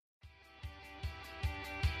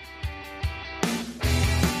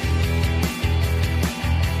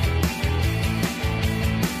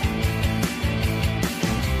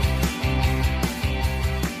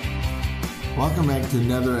to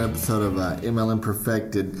another episode of MLM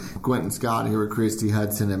Perfected. Quentin Scott here with Christy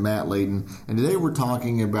Hudson and Matt Layton. And today we're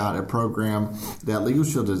talking about a program that Legal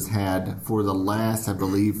Shield has had for the last, I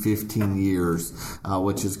believe, 15 years,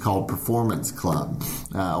 which is called Performance Club,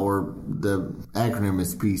 or the acronym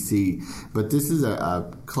is PC. But this is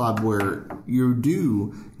a club where you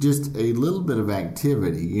do just a little bit of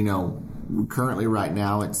activity, you know. Currently, right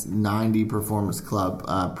now, it's 90 Performance Club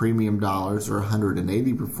premium dollars or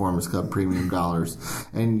 180 Performance Club premium dollars.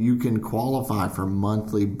 And you can qualify for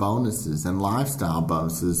monthly bonuses and lifestyle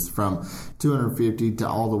bonuses from $250 to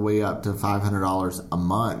all the way up to $500 a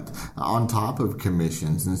month on top of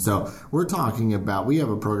commissions. And so we're talking about, we have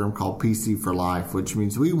a program called PC for Life, which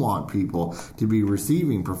means we want people to be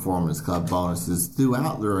receiving Performance Club bonuses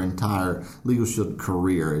throughout their entire Legal Shield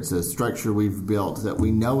career. It's a structure we've built that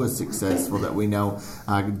we know is successful, that we know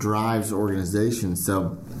drives organizations.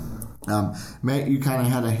 So Matt, you kind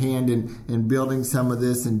of had a hand in building some of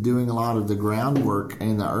this and doing a lot of the groundwork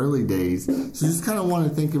in the early days. So just kind of want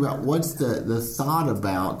to think about what's the thought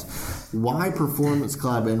about why Performance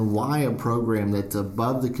Club and why a program that's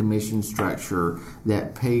above the commission structure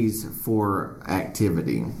that pays for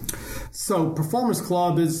activity. So Performance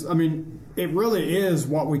Club is, it really is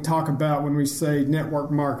what we talk about when we say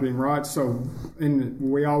network marketing, right? So, and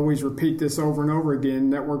we always repeat this over and over again,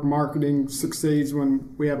 network marketing succeeds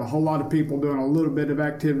when we have a whole lot of people doing a little bit of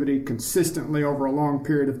activity consistently over a long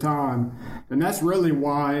period of time. And that's really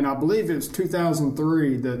why, and I believe it's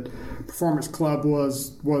 2003 that Performance Club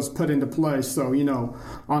was put into place. So,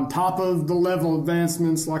 on top of the level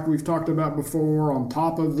advancements like we've talked about before, on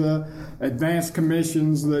top of the advanced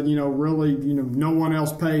commissions that, really, no one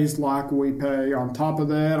else pays like we pay, on top of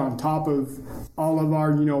that, on top of all of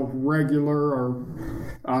our, regular or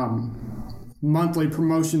monthly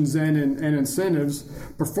promotions and incentives,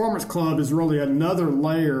 Performance Club is really another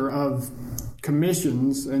layer of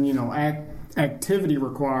commissions and, activity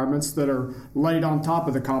requirements that are laid on top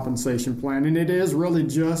of the compensation plan. And it is really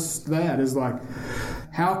just that, is like,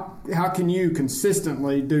 how can you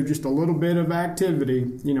consistently do just a little bit of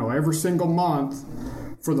activity, every single month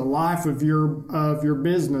for the life of your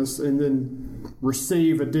business, and then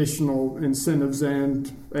receive additional incentives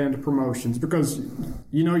and promotions, because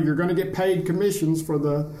you're going to get paid commissions for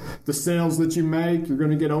the sales that you make. You're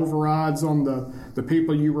going to get overrides on the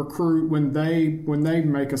people you recruit when they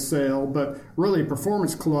make a sale. But really,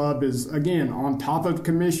 Performance Club is, again, on top of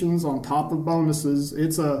commissions, on top of bonuses.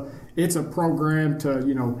 It's a program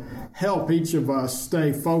to help each of us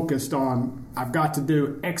stay focused on, I've got to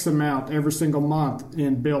do X amount every single month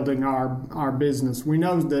in building our business. We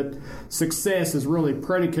know that success is really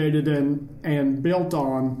predicated and built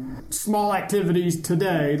on small activities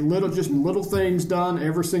today, little things done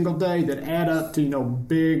every single day that add up to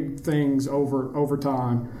big things over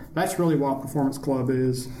time. That's really what Performance Club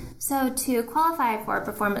is. So to qualify for a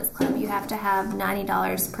Performance Club, you have to have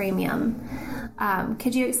 $90 premium.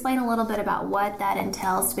 Could you explain a little bit about what that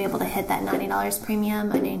entails to be able to hit that $90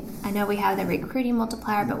 premium? I know we have the recruiting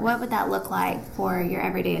multiplier, but what would that look like for your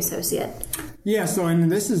everyday associate? Yeah, so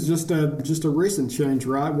and this is just a recent change,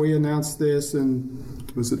 right? We announced this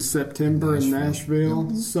was it September in Nashville?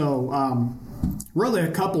 Mm-hmm. So really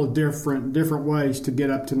a couple of different ways to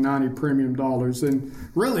get up to 90 premium dollars, and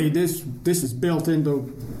really this is built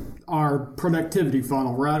into our productivity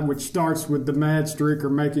funnel, right, which starts with the mad streak or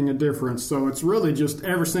making a difference. So it's really just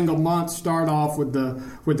every single month start off with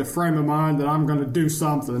the frame of mind that I'm going to do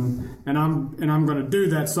something, and I'm going to do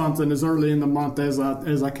that something as early in the month as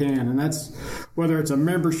I can, and that's whether it's a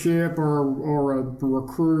membership or a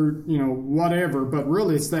recruit, whatever. But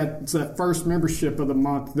really, it's that first membership of the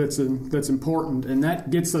month that's important, and that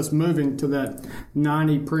gets us moving to that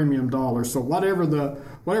 90 premium dollars. So whatever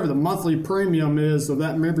the monthly premium is of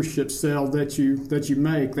that membership sale that you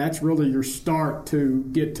make, that's really your start to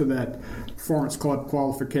get to that Performance Club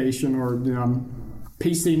qualification, or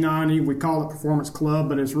PC 90. We call it Performance Club,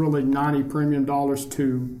 but it's really 90 premium dollars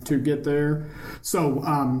to get there. So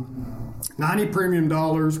 90 premium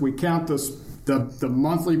dollars. We count the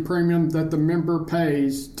monthly premium that the member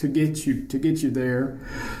pays to get you there.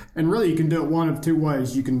 And really, you can do it one of two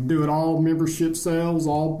ways. You can do it all membership sales,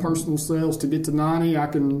 all personal sales to get to 90. I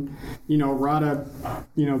can, write a,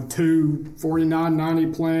 2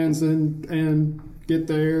 $49.90 plans and get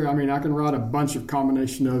there. I can write a bunch of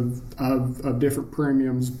combination of different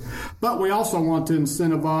premiums. But we also want to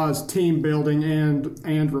incentivize team building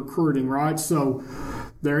and recruiting, right? So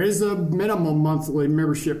there is a minimum monthly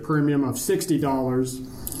membership premium of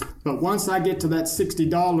 $60. But once I get to that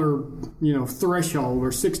 $60, threshold or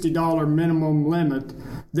 $60 minimum limit,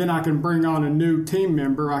 then I can bring on a new team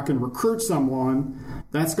member. I can recruit someone,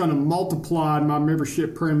 that's going to multiply my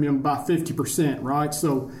membership premium by 50%, right?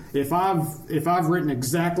 So if I've written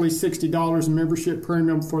exactly $60 in membership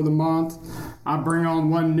premium for the month, I bring on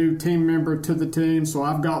one new team member to the team, so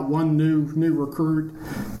I've got one new recruit.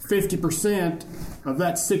 50% of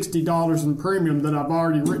that $60 in premium that I've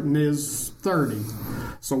already written is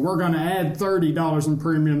 $30. So we're going to add $30 in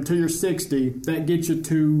premium to your $60. That gets you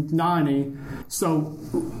to $90. So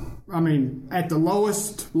I mean, at the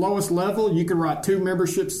lowest level, you can write 2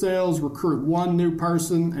 membership sales, recruit 1 new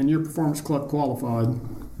person, and your Performance Club qualified.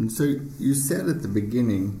 And so you said at the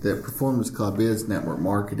beginning that Performance Club is network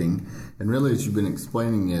marketing, and really as you've been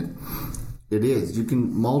explaining it, it is. You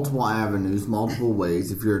can multiple avenues, multiple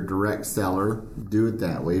ways. If you're a direct seller, do it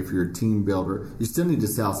that way. If you're a team builder, you still need to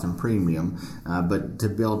sell some premium, but to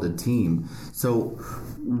build a team. So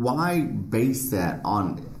why base that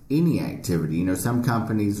on any activity? You know, some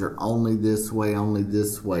companies are only this way.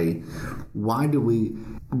 Why do we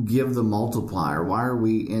give the multiplier? Why are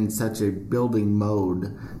we in such a building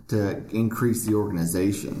mode to increase the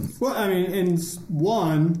organization? Well, I mean, in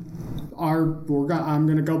one, I'm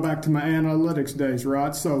going to go back to my analytics days,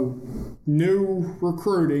 right? So new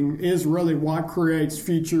recruiting is really what creates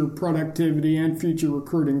future productivity and future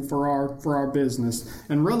recruiting for our business.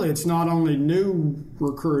 And really, it's not only new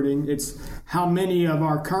recruiting, it's how many of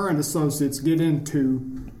our current associates get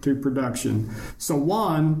into production. So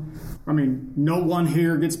one, I mean, no one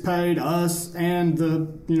here gets paid, us and the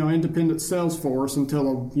independent sales force,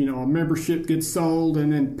 until a membership gets sold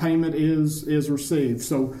and then payment is received.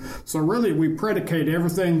 So really we predicate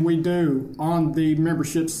everything we do on the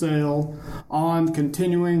membership sale, on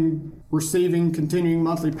continuing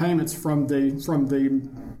monthly payments from the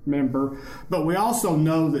member. But we also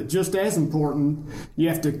know that just as important, you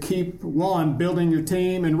have to keep building your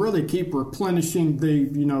team and really keep replenishing the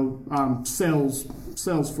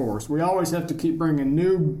sales force. We always have to keep bringing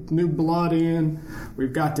new blood in.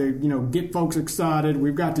 We've got to get folks excited.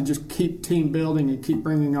 We've got to just keep team building and keep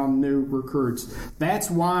bringing on new recruits. That's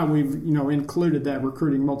why we've included that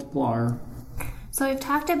recruiting multiplier. So we've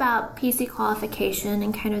talked about PC qualification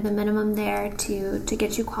and kind of the minimum there to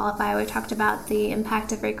get you qualified. We talked about the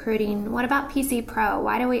impact of recruiting. What about PC Pro?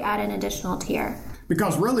 Why do we add an additional tier?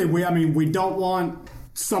 Because really, we don't want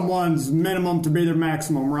someone's minimum to be their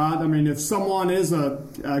maximum, right? I mean, if someone is a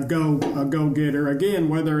go-getter, again,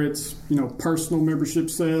 whether it's personal membership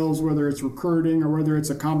sales, whether it's recruiting, or whether it's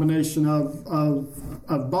a combination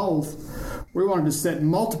of both, we wanted to set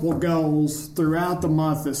multiple goals throughout the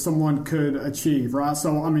month that someone could achieve, right?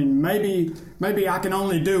 So, I mean, maybe I can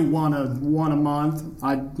only do one a month.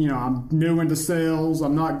 I'm new into sales.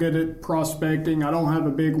 I'm not good at prospecting. I don't have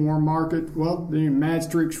a big warm market. Well, the Mad's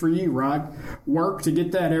tricks for you, right? Work to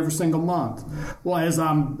get that every single month. Well, as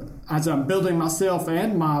I'm building myself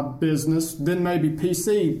and my business, then maybe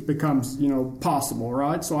PC becomes possible,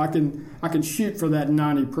 right? So I can shoot for that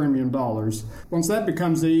 $90 premium. Once that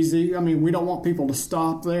becomes easy, I mean, we don't want people to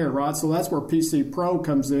stop there, right? So that's where PC Pro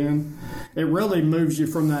comes in. It really moves you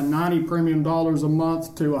from that $90 premium a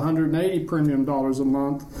month to $180 premium a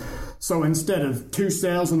month. So instead of 2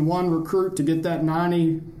 sales and 1 recruit to get that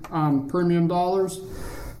 $90 premium,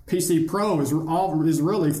 PC Pro is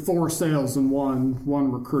really 4 sales and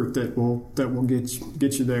one recruit that will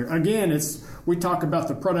get you there. Again, we talk about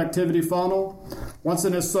the productivity funnel. Once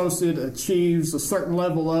an associate achieves a certain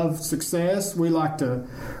level of success, we like to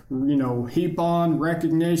heap on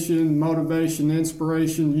recognition, motivation,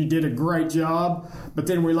 inspiration. You did a great job, but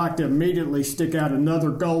then we like to immediately stick out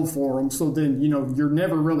another goal for them. So then you're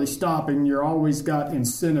never really stopping. You're always got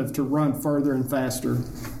incentive to run further and faster.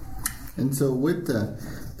 And so with the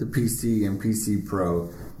PC and PC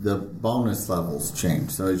Pro, the bonus levels change.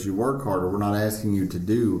 So as you work harder, we're not asking you to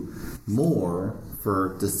do more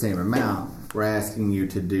for the same amount. We're asking you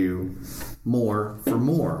to do more for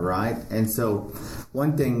more, right? And so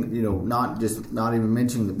one thing, not even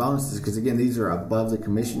mentioning the bonuses, because again, these are above the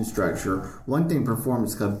commission structure. One thing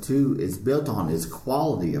Performance Club 2 is built on is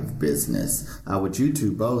quality of business, which you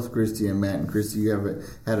two both, Christy and Matt, and Christy, you have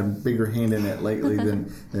had a bigger hand in it lately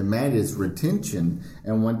than Matt, is retention.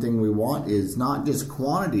 And one thing we want is not just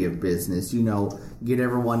quantity of business, get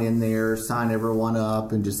everyone in there, sign everyone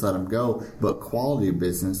up, and just let them go, but quality of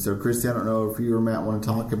business. So Christy, I don't know if you or Matt want to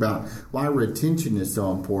talk about why retention is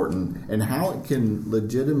so important and how it can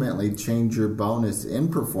legitimately change your bonus in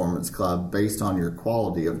Performance Club based on your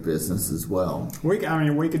quality of business as well. We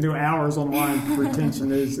could do hours on why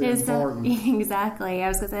retention is important. Exactly. I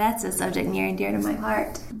was going to say that's a subject near and dear to my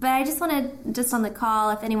heart. But I just wanted, just on the call,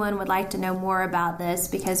 if anyone would like to know more about this,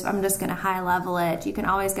 because I'm just going to high level it, you can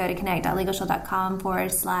always go to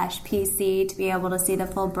connect.LegalShield.com/PC to be able to see the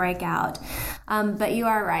full breakout. But you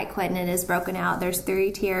are right, Quentin, it is broken out. There's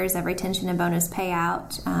 3 tiers of retention and bonus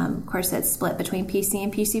payout. Of course, it's split between PC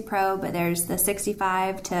and PC Pro, but there's the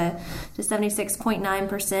 65 to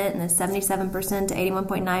 76.9% and the 77% to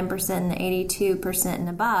 81.9% and the 82% and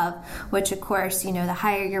above, which of course, the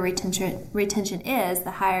higher your retention is,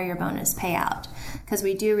 the higher your bonus payout, because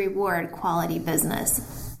we do reward quality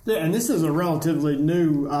business. Yeah, and this is a relatively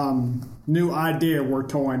new idea we're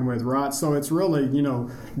toying with, right? So it's really,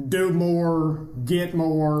 do more, get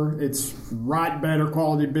more. It's write better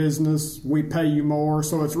quality business. We pay you more.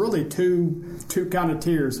 So it's really two kind of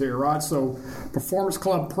tiers here, right? So Performance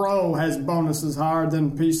Club Pro has bonuses higher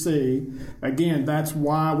than PC. Again, that's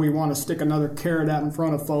why we want to stick another carrot out in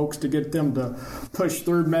front of folks to get them to push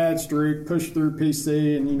through Mad Streak, push through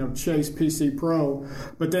PC, and chase PC Pro.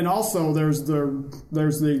 But then also there's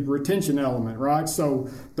the retention element, right? So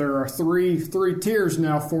there are three tiers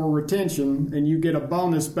now for retention, and you get a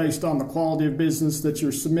bonus based on the quality of business that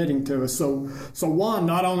you're submitting to us. So one,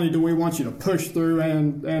 not only do we want you to push through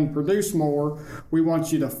and produce more, we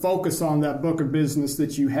want you to focus on that book of business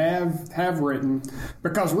that you have written,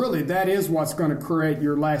 because really that is what's going to create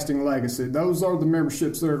your lasting legacy. Those are the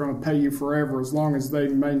memberships that are going to pay you forever as long as they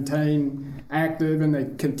maintain active and they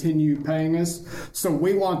continue paying us. So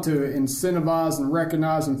we want to incentivize and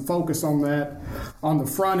recognize and focus on that on the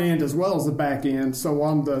front end as well as the back end. So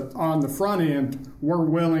on the front end, we're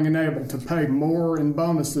willing and able to pay more in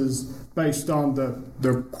bonuses based on the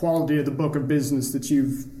quality of the book of business that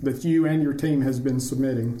you and your team has been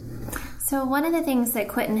submitting. So one of the things that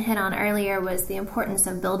Quentin hit on earlier was the importance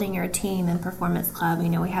of building your team in Performance Club.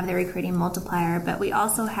 We have the recruiting multiplier, but we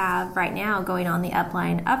also have right now going on the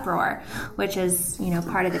Upline Uproar, which is,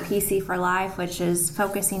 part of the PC for Life, which is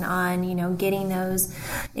focusing on, getting those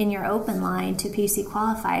in your open line to PC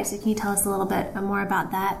qualify. So can you tell us a little bit more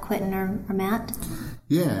about that, Quentin or Matt?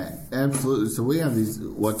 Yeah, absolutely. So we have these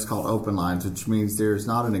what's called open lines, which means there's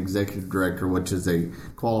not an executive director, which is a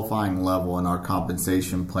qualifying level in our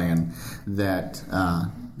compensation plan, that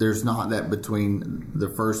there's not that between the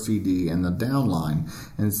first CD and the downline.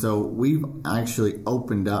 And so we've actually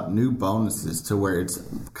opened up new bonuses to where it's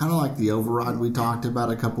kind of like the override we talked about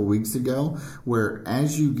a couple weeks ago, where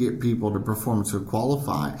as you get people to performance or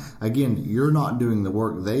qualify, again, you're not doing the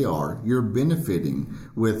work they are. You're benefiting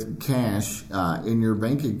with cash in your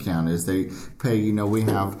bank account as they pay. We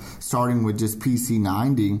have, starting with just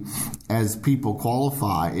PC90, as people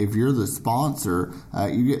qualify, if you're the sponsor,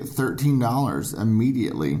 you get $13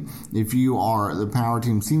 immediately. If you are the Power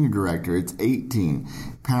Team Senior Director, it's $18.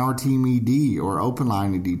 Power Team ED or Open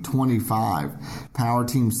Line ED, $25. Power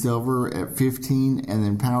Team Silver at $15, and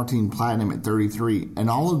then Power Team Platinum at $33. And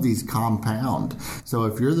all of these compound. So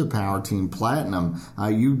if you're the Power Team Platinum,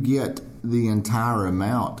 you get the entire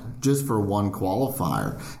amount just for one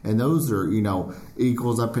qualifier. And those are,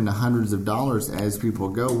 equals up into hundreds of dollars as people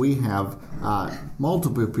go. We have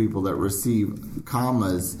multiple people that receive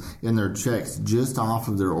commas in their checks just off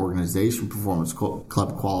of their organization Performance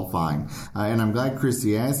Club qualifying. And I'm glad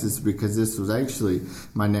Christy asked this, because this was actually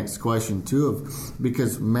my next question too,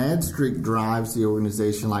 because Mad Streak drives the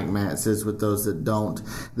organization, like Matt says, with those that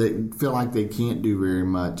feel like they can't do very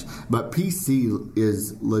much. But PC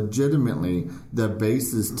is legitimately the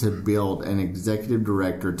basis to build an executive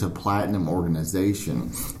director to platinum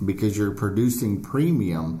organization, because you're producing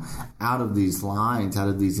premium out of these lines, out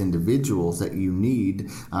of these individuals that you need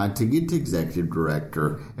to get to executive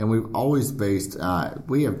director. And we've always based,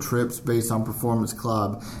 we have trips based on Performance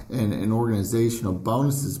Club and organizational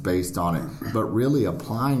bonuses based on it. But really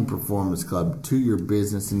applying Performance Club to your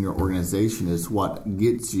business and your organization is what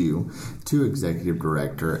gets you to executive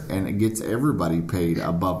director, and it gets everybody paid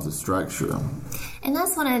above the structure. And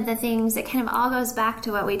that's one of the things that kind of all goes back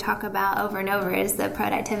to what we talk about over and over is the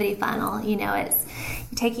productivity funnel. It's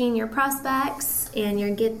taking your prospects and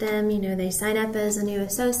you get them, they sign up as a new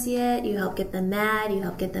associate, you help get them MAD, you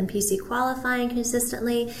help get them PC qualifying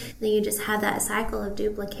consistently, then you just have that cycle of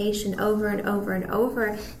duplication over and over and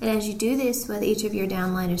over. And as you do this with each of your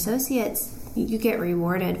downline associates, you get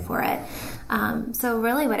rewarded for it. So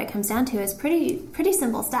really what it comes down to is pretty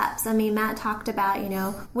simple steps. Matt talked about,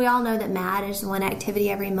 we all know that MAD is one activity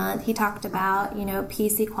every month. He talked about,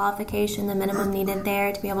 PC qualification, the minimum needed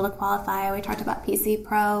there to be able to qualify. We talked about PC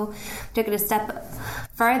Pro. Took it a step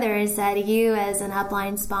further is that you as an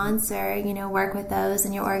upline sponsor, work with those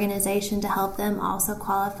in your organization to help them also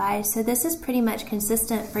qualify. So this is pretty much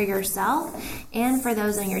consistent for yourself and for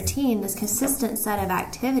those on your team, this consistent set of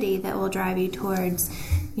activity that will drive you towards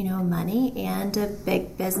money and a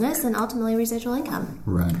big business and ultimately residual income.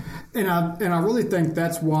 Right. And I really think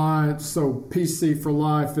that's why PC for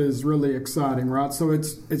Life is really exciting, right? So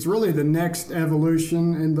it's really the next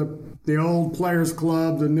evolution in the old Players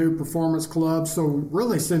Club, the new Performance Club. So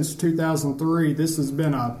really since 2003, this has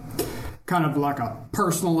been a kind of like a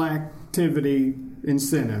personal activity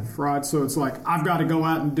incentive, right? So it's like I've got to go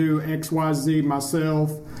out and do XYZ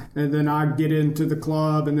myself, and then I get into the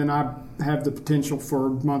club, and then I have the potential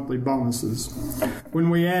for monthly bonuses.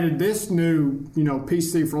 When we added this new,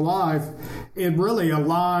 PC for Life, it really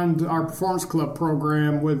aligned our Performance Club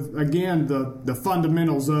program with, again, the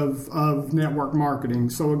fundamentals of network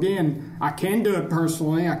marketing. So again, I can do it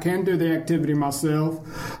personally, I can do the activity myself,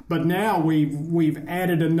 but now we've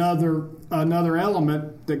added another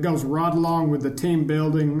element that goes right along with the team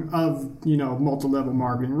building of, multi-level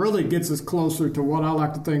marketing. Really gets us closer to what I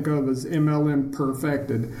like to think of as MLM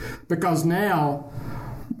perfected. Because now,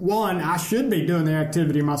 one, I should be doing the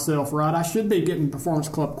activity myself, right? I should be getting Performance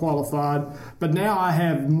Club qualified, but now I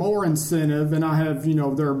have more incentive, and I have,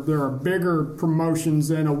 there are bigger promotions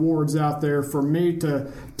and awards out there for me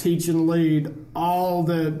to teach and lead all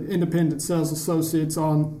the independent sales associates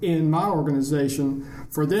in my organization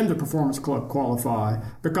for them to Performance Club qualify.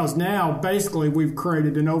 Because now, basically, we've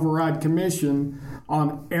created an override commission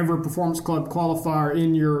on every Performance Club qualifier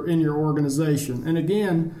in your organization. And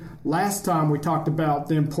again, last time we talked about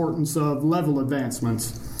the importance of level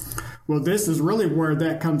advancements. Well, this is really where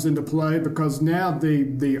that comes into play, because now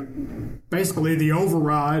basically the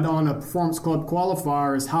override on a Performance Club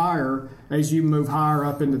qualifier is higher as you move higher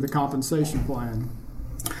up into the compensation plan.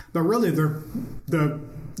 But really the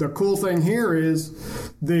cool thing here is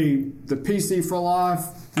the PC for Life,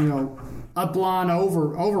 upline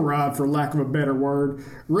override, for lack of a better word,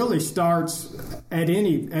 really starts at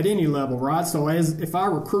any level, right? So if I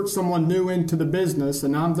recruit someone new into the business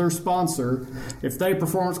and I'm their sponsor, if they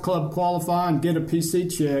Performance Club qualify and get a PC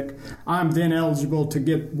check, I'm then eligible to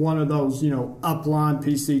get one of those, upline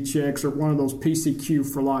PC checks or one of those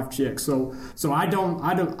PCQ for Life checks. So I don't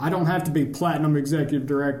have to be Platinum Executive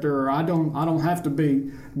Director, or I don't have to be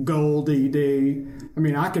Gold ED. I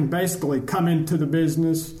mean, I can basically come into the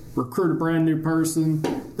business, recruit a brand new person,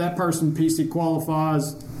 that person PC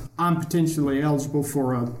qualifies, I'm potentially eligible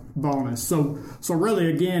for a bonus. So really,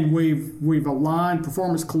 again, we've aligned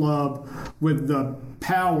Performance Club with the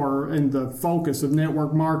power and the focus of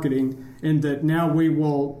network marketing, in that now we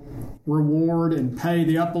will reward and pay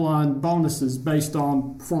the upline bonuses based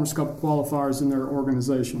on Performance Club qualifiers in their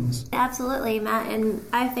organizations. Absolutely, Matt, and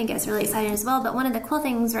I think it's really exciting as well. But one of the cool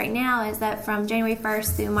things right now is that from January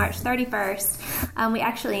 1st through March 31st, we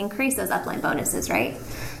actually increased those upline bonuses, right?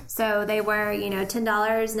 So they were,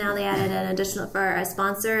 $10. Now they added an additional for a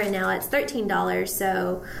sponsor, and now it's $13.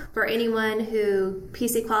 So for anyone who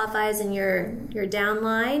PC qualifies in your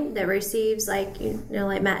downline that receives, like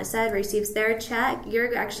Matt said, receives their check,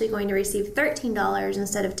 you're actually going to receive $13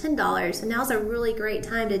 instead of $10. So now's a really great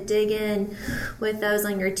time to dig in with those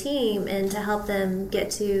on your team and to help them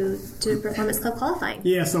get to Performance Club qualifying.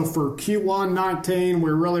 Yeah. So for Q1 19,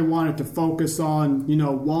 we really wanted to focus on,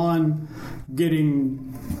 one, getting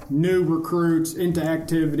new recruits into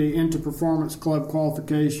activity, into Performance Club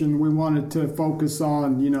qualification. We wanted to focus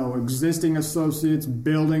on, existing associates,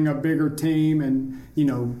 building a bigger team, and,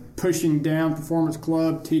 pushing down Performance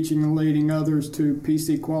Club, teaching and leading others to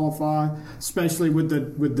PC qualify, especially with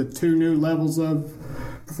the two new levels of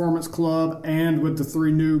Performance Club and with the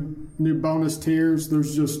three new bonus tiers.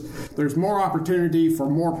 There's more opportunity for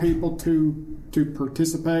more people to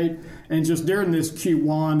participate. And just during this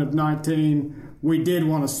Q1 of 19, we did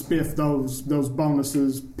want to spiff those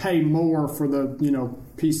bonuses, pay more for the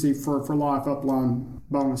PC for Life upline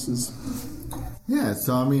bonuses. Yeah,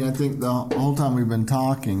 so I think the whole time we've been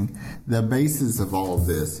talking, the basis of all of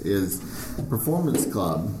this is Performance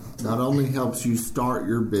Club not only helps you start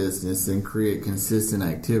your business and create consistent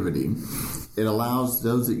activity, it allows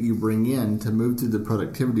those that you bring in to move through the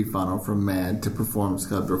productivity funnel from MAD to Performance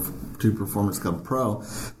Club to Performance Club Pro.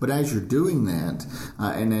 But as you're doing that,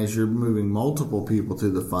 and as you're moving multiple people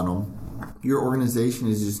through the funnel, your organization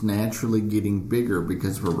is just naturally getting bigger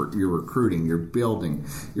because you're recruiting, you're building.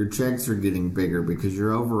 Your checks are getting bigger because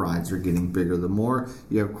your overrides are getting bigger. The more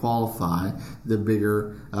you have qualify, the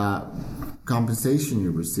bigger compensation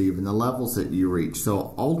you receive and the levels that you reach.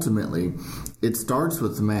 So ultimately, it starts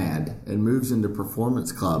with MAD and moves into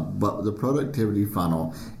Performance Club, but the productivity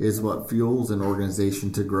funnel is what fuels an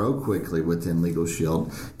organization to grow quickly within Legal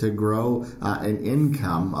Shield, to grow an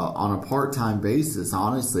income on a part-time basis,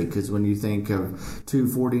 honestly, because when you think think of two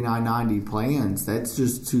 $49.90 plans. That's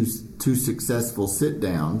just two successful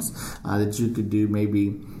sit-downs that you could do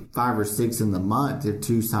maybe 5 or 6 in the month. If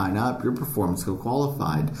 2 sign up, your Performance Club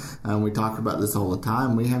qualified. We talk about this all the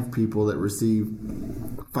time. We have people that receive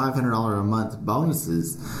 $500 a month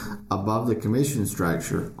bonuses above the commission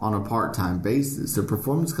structure on a part-time basis. So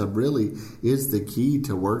Performance Club really is the key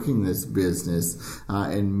to working this business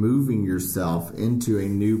and moving yourself into a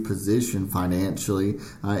new position financially.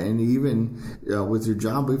 And even with your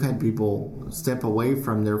job, we've had people step away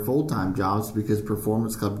from their full-time jobs because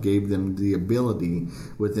Performance Club gave them the ability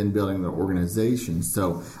within building their organization.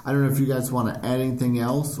 So I don't know if you guys want to add anything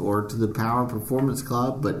else or to the Power Performance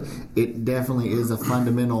Club, but it definitely is a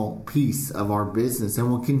fundamental piece of our business and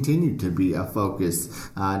will continue to be a focus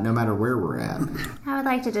no matter where we're at. I would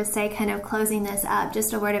like to just say, kind of closing this up,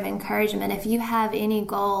 just a word of encouragement. If you have any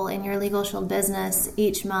goal in your Legal Shield business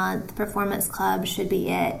each month, Performance Club should be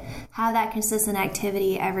it. Have that consistent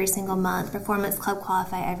activity every single month. Performance Club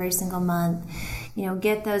qualify every single month.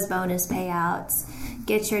 Get those bonus payouts.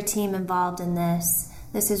 Get your team involved in this.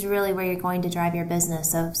 This is really where you're going to drive your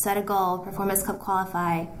business. So set a goal, Performance Club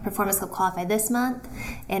qualify this month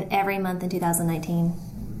and every month in 2019.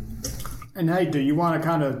 And hey, do you want to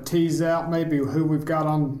kind of tease out maybe who we've got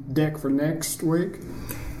on deck for next week?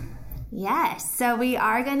 Yes. So we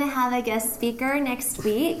are going to have a guest speaker next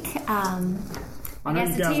week. I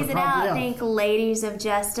guess to tease it out, I think Ladies of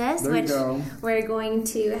Justice, we're going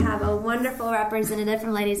to have a wonderful representative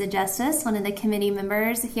from Ladies of Justice, one of the committee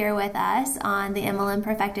members, here with us on the MLM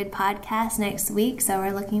Perfected podcast next week. So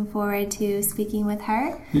we're looking forward to speaking with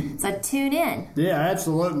her. So tune in. Yeah,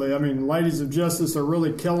 absolutely. I mean, Ladies of Justice are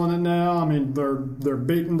really killing it now. I mean, they're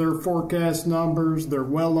beating their forecast numbers. They're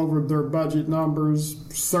well over their budget numbers.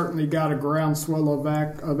 Certainly got a groundswell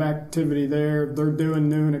of activity there. They're doing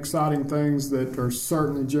new and exciting things that are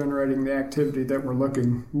certainly generating the activity that we're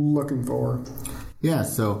looking for. Yeah,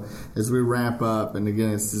 so as we wrap up, and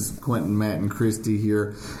again, this is Quentin, Matt, and Christy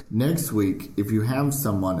here. Next week, if you have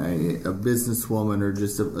someone, a businesswoman or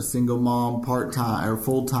just a single mom, part-time or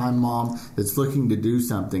full-time mom that's looking to do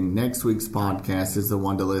something, next week's podcast is the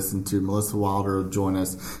one to listen to. Melissa Wilder will join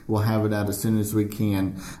us. We'll have it out as soon as we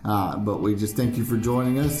can. But we just thank you for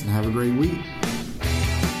joining us and have a great week.